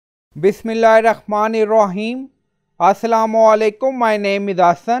Bismillahirrahmanirrahim. Assalamualaikum. My name is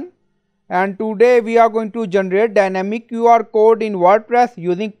Hassan and today we are going to generate dynamic QR code in WordPress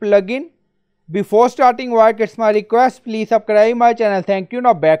using plugin. Before starting work, it's my request, please subscribe my channel. Thank you.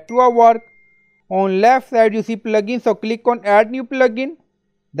 Now back to our work. On left side you see plugin, so click on add new plugin.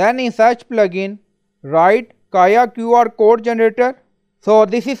 Then in search plugin, write Kaya QR code generator. So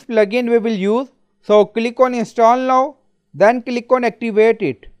this is plugin we will use. So click on install now. Then click on activate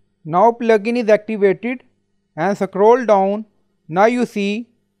it. Now plugin is activated and scroll down. Now you see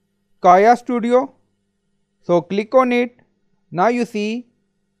Kaya Studio. So click on it. Now you see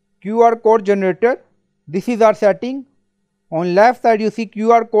QR code generator. This is our setting. On left side you see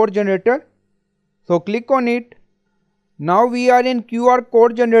QR code generator. So click on it. Now we are in QR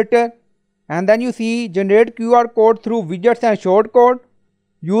code generator and then you see generate QR code through widgets and shortcode.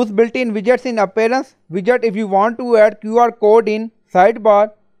 Use built-in widgets in appearance widget. If you want to add QR code in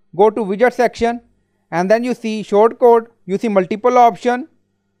sidebar, go to widget section and then you see shortcode. You see multiple option.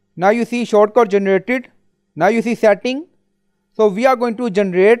 Now you see shortcode generated. Now you see setting. So we are going to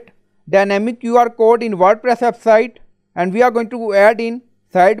generate dynamic QR code in WordPress website and we are going to add in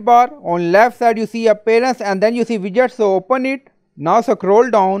sidebar. On left side you see appearance and then you see widgets. So open it. Now scroll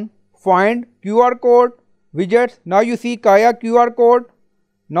down, find QR code widgets. Now you see Kaya QR code.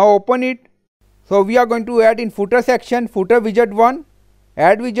 Now open it. So we are going to add in footer section, footer widget 1.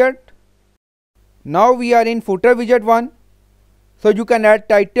 Add widget. Now we are in footer widget 1. So you can add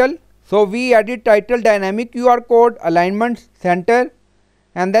title. So we added title dynamic QR code, alignment center,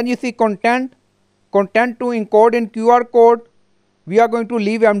 and then you see content to encode in QR code. We are going to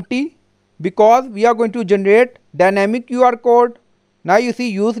leave empty because we are going to generate dynamic QR code. Now you see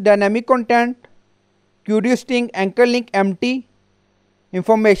use dynamic content, query string anchor link empty,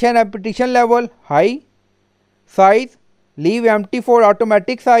 information repetition level high, size leave empty for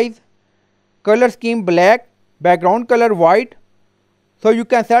automatic size, color scheme black, background color white. So you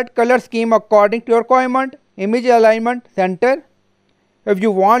can set color scheme according to your requirement. Image alignment center. If you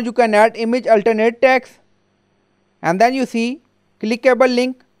want you can add image alternate text and then you see clickable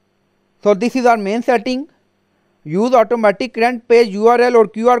link. So this is our main setting. Use automatic current page URL or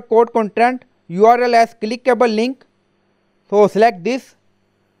QR code content URL as clickable link. So select this.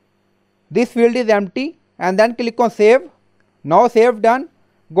 This field is empty and then click on save. Now save done.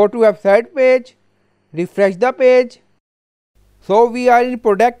 Go to website page. Refresh the page. So we are in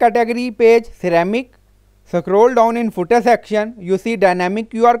product category page ceramic. Scroll down in footer section. You see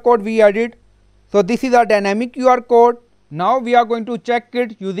dynamic QR code we added. So this is our dynamic QR code. Now we are going to check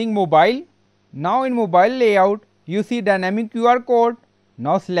it using mobile. Now in mobile layout you see dynamic QR code.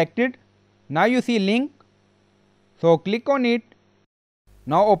 Now select it. Now you see link. So click on it.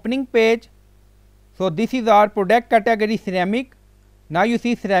 Now opening page. So this is our product category ceramic. Now you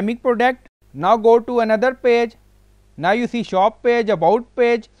see ceramic product. Now go to another page. Now you see shop page, about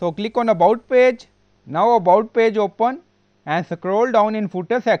page. So click on about page. Now about page open and scroll down in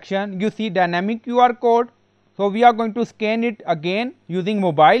footer section. You see dynamic QR code. So we are going to scan it again using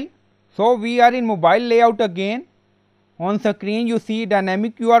mobile. So we are in mobile layout again. On screen you see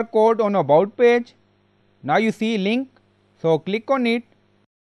dynamic QR code on about page. Now you see link. So click on it.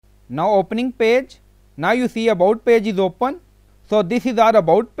 Now opening page. Now you see about page is open. So this is our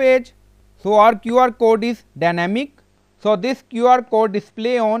about page. So our QR code is dynamic. So this QR code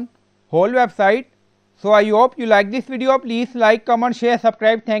display on whole website. So I hope you like this video. Please like, comment, share,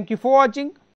 subscribe. Thank you for watching.